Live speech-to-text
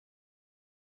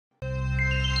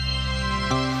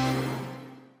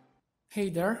Hey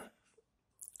there,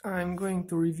 I'm going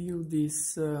to review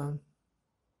this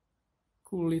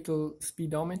cool little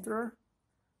speedometer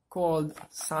called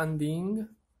Sunding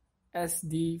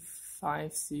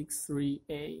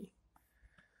SD563A.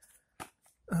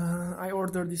 I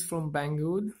ordered this from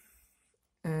Banggood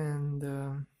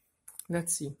and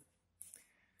let's see.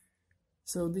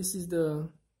 So this is the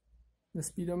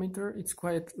speedometer. It's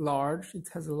quite large. It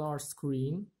has a large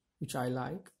screen, which I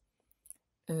like,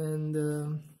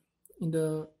 and in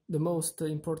the most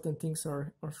important things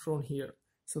are shown here.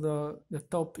 So the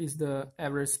top is the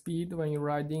average speed. When you're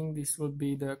riding, this would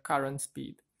be the current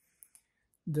speed.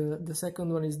 The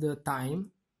second one is the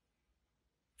time,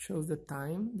 shows the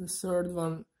time. The third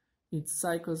one, it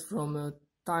cycles from a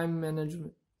time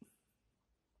measured.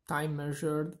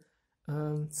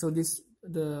 So this,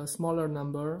 the smaller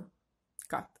number,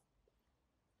 cut.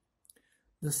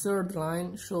 The third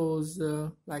line shows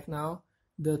like now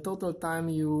the total time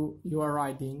you are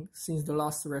riding since the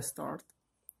last reset,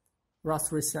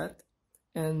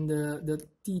 and the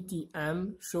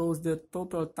TTM shows the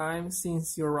total time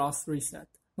since your last reset.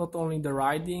 Not only the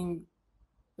riding,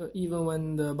 even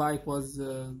when the bike was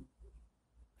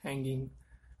hanging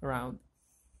around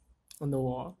on the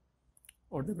wall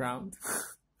or the ground.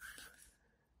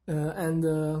 And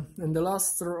the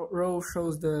last row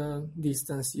shows the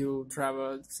distance you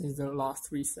traveled since the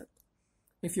last reset.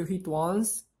 If you hit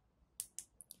once,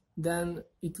 then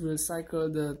it will cycle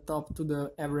the top to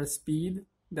the average speed,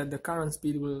 that the current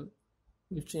speed will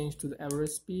change to the average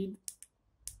speed.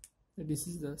 This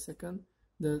is the second.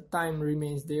 The time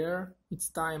remains there. It's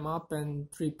time up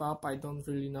and trip up. I don't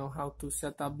really know how to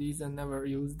set up these and never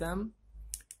use them.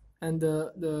 And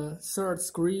the third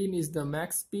screen is the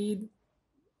max speed,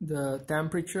 the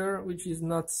temperature, which is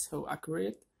not so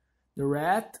accurate, the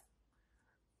red,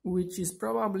 which is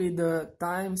probably the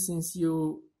time since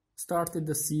you started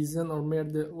the season or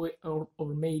made the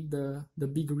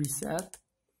big reset,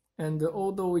 and the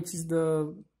odo, which is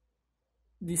the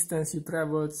distance you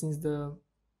traveled since the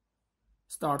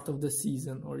start of the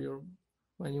season or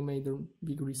when you made the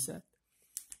big reset.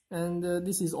 And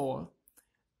this is all.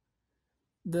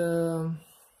 The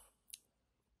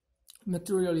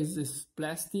material is this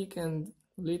plastic and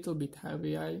a little bit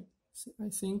heavy, I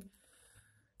think.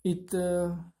 It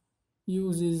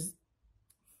uses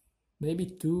maybe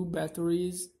 2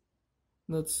 batteries,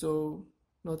 not so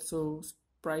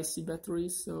pricey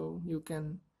batteries, so you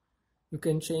can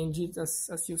change it.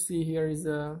 As you see, here is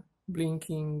a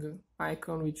blinking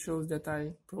icon which shows that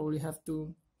I probably have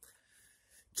to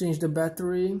change the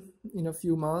battery in a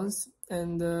few months.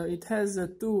 And it has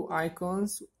 2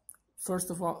 icons. First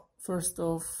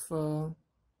off,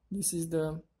 this is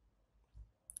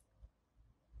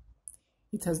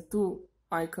it has 2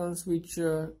 icons which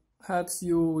helps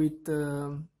you with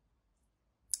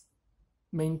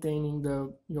maintaining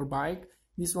your bike.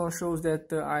 This one shows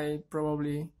that I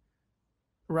probably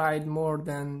ride more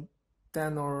than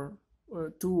 10 or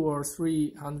 2 or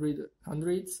 3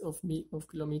 hundredths of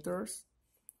kilometers,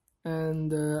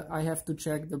 and I have to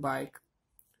check the bike,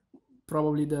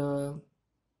 probably the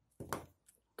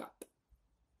cut.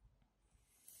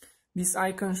 This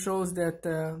icon shows that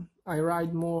I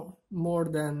ride more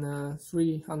than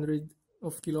 300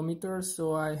 of kilometers,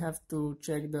 so I have to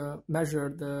measure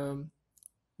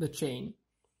the chain.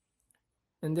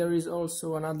 And there is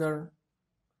also another,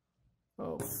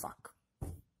 oh fuck.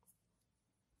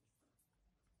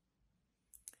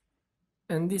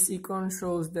 And this icon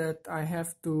shows that I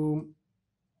have to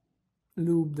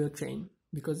lube the chain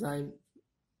because I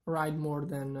ride more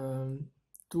than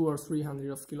 200 or 300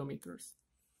 of kilometers.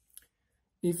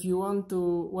 If you want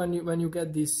to, when you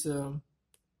get this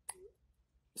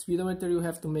speedometer, you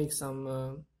have to make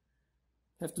some,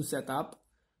 have to set up,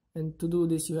 and to do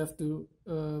this you have to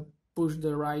push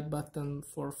the right button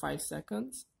for 5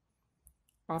 seconds.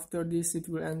 After this, it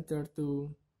will enter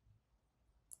to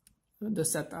the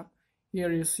setup.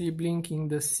 Here you see blinking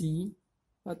the C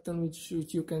button, which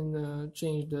you can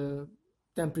change the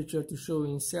temperature to show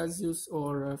in Celsius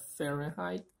or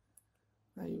Fahrenheit.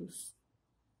 I use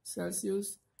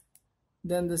Celsius.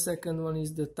 Then the second one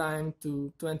is the time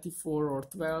to 24 or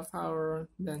 12 hour.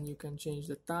 Then you can change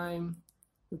the time.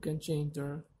 You can change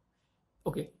the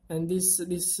and this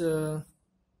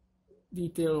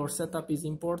detail or setup is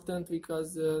important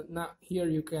because now here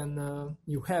you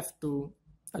have to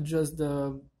adjust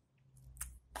the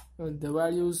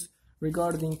values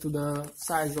regarding to the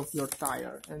size of your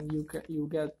tire, and you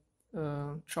get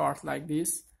a chart like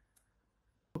this.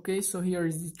 Okay, so here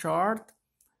is the chart,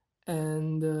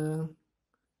 and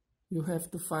you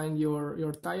have to find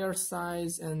your tire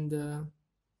size and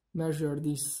measure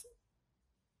this,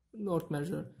 not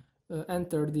measure,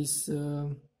 enter this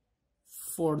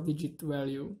 4-digit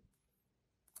value.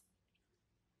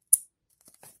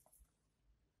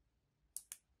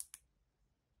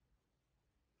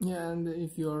 Yeah, and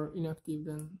if you're inactive,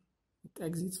 then it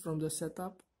exits from the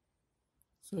setup.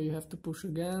 So you have to push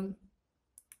again.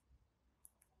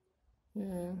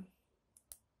 Yeah.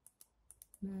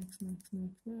 Next.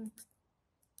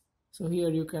 So here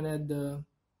you can add the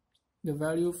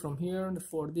value from here, the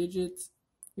 4 digits.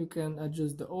 You can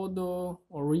adjust the auto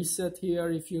or reset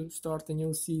here if you start a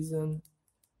new season.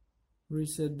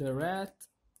 Reset the rat,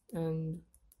 and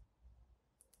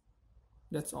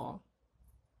that's all.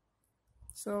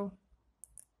 So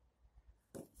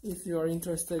if you are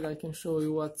interested, I can show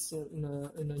you what's in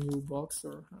a new box.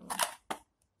 Or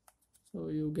so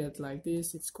you get like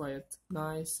this. It's quite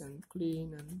nice and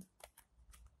clean, and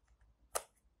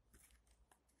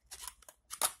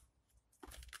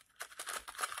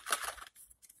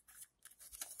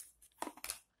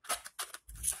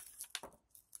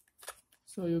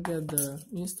so you get the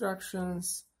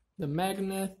instructions, the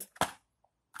magnet,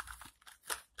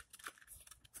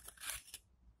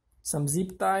 some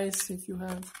zip ties if you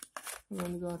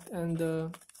haven't got, and the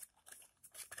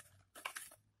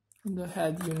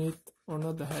head unit, or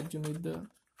not the head unit, the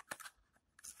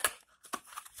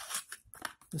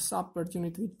support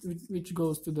unit which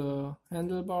goes to the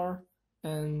handlebar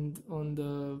and on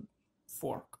the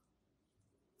fork,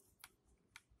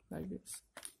 like this.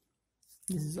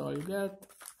 This is all you get,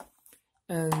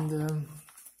 and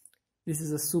this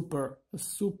is a super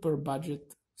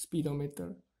budget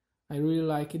speedometer. I really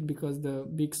like it because the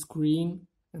big screen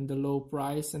and the low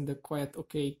price and the quite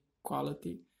okay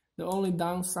quality. The only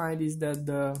downside is that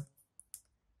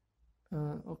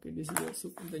okay, this is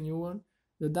the new one.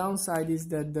 The downside is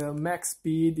that the max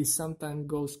speed is sometimes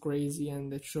goes crazy,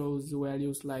 and it shows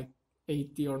values like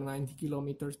 80 or 90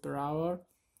 kilometers per hour.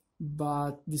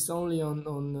 But this only on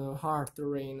hard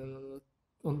terrain and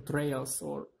on trails,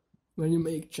 or when you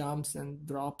make jumps and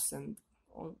drops and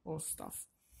all stuff.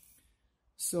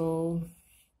 So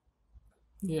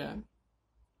yeah,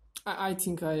 I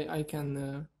think I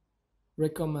can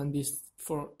recommend this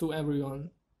to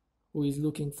everyone who is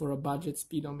looking for a budget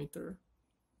speedometer,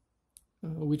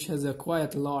 which has a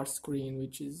quite large screen,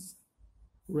 which is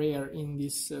rare in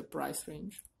this price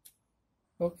range.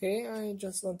 Okay, I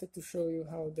just wanted to show you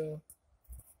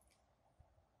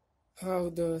how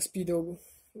the speedo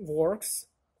works.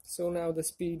 So now the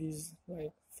speed is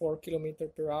like 4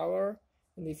 kilometers per hour,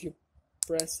 and if you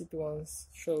press it once,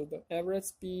 show the average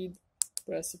speed,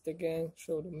 press it again,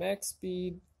 show the max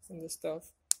speed and the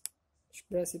stuff,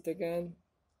 press it again.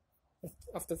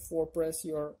 After 4 press,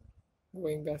 you are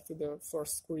going back to the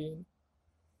first screen.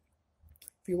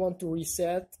 If you want to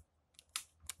reset,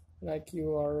 like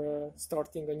you are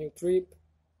starting a new trip,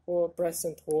 or press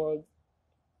and hold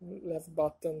left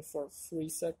button for 3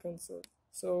 seconds or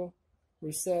so,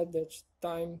 reset the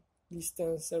time,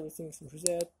 distance, everything's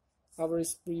reset, average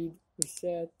speed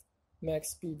reset, max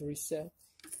speed reset.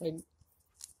 Like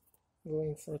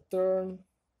going for a turn,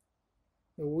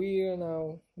 the wheel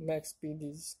now, max speed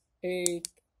is 8,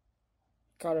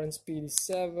 current speed is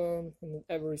 7, and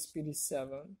average speed is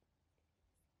 7.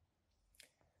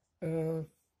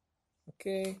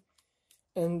 Okay,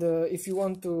 and if you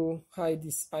want to hide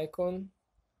this icon,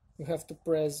 you have to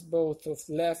press both of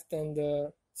left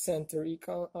and center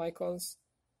icons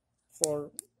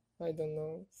for, I don't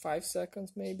know, 5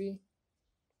 seconds maybe,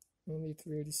 and it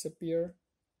will disappear.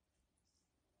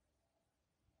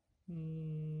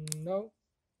 No,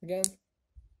 again.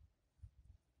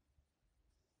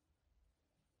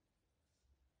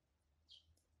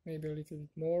 Maybe a little bit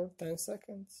more, 10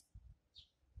 seconds.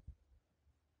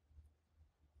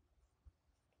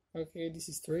 Okay, this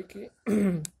is tricky.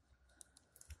 Don't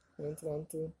want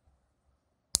to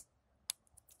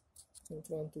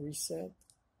reset,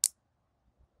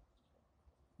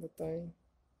 but I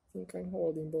think I'm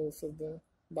holding both of the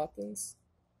buttons.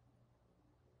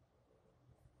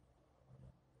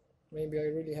 Maybe I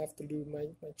really have to do my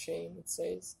chain, it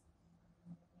says.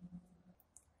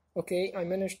 Okay, I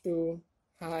managed to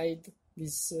hide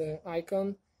this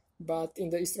icon, but in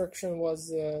the instruction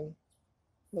was a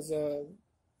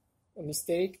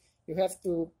mistake. You have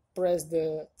to press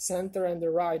the center and the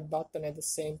right button at the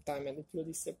same time, and it will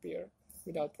disappear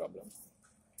without problem.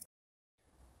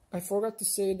 I forgot to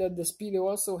say that the Speedo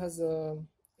also has a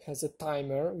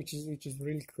timer, which is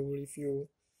really cool if you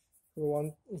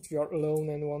are alone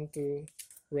and want to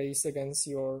race against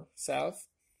yourself.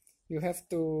 You have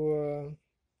to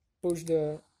push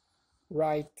the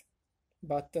right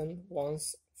button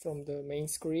once from the main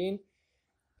screen,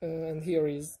 and here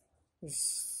is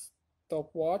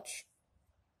stopwatch.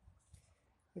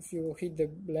 If you hit the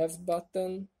left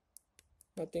button,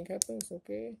 nothing happens.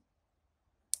 Okay,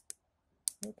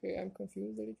 I'm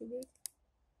confused a little bit.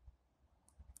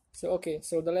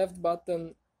 So the left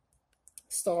button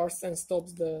starts and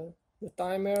stops the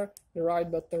timer, the right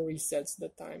button resets the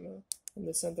timer, and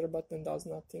the center button does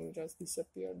nothing, just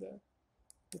disappear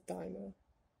the timer.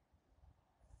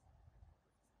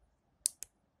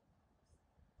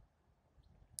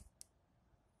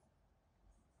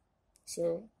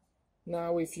 So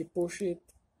now if you push it,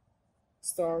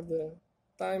 start the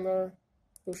timer,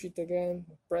 push it again,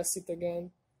 press it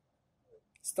again,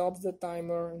 stops the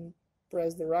timer, and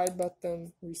press the right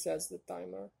button, resets the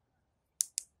timer.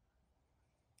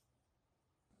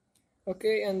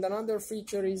 Okay, and another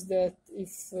feature is that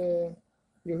if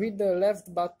you hit the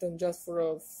left button just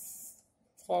for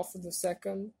half of the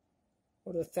second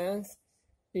or the tenth,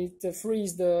 it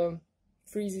freezes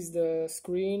the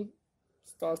screen,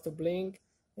 starts to blink,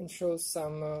 and shows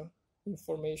some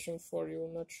information for you.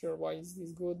 Not sure why is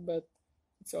this good, but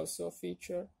it's also a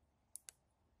feature.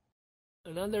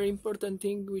 Another important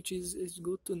thing which is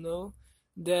good to know,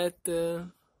 that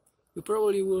you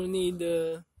probably will need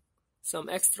some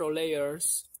extra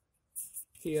layers.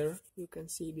 Here you can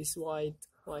see this white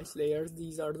layers.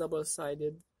 These are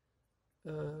double-sided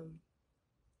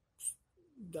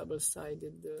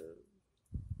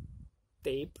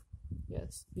tape.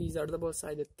 Yes, these are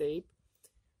double-sided tape,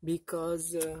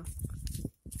 because the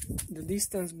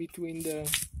distance between the,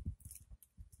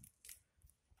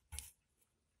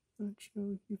 not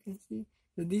sure if you can see,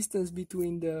 the distance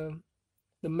between the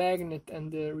magnet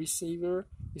and the receiver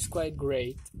is quite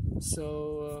great,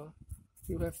 so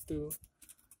you have to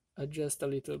adjust a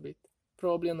little bit.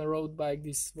 Probably on a road bike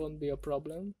this won't be a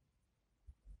problem,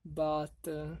 but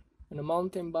on a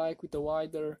mountain bike with a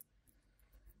wider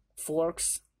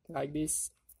forks like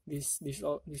this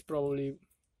probably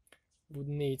would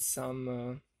need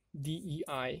some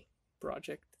DEI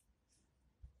project.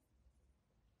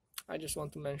 I just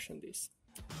want to mention this.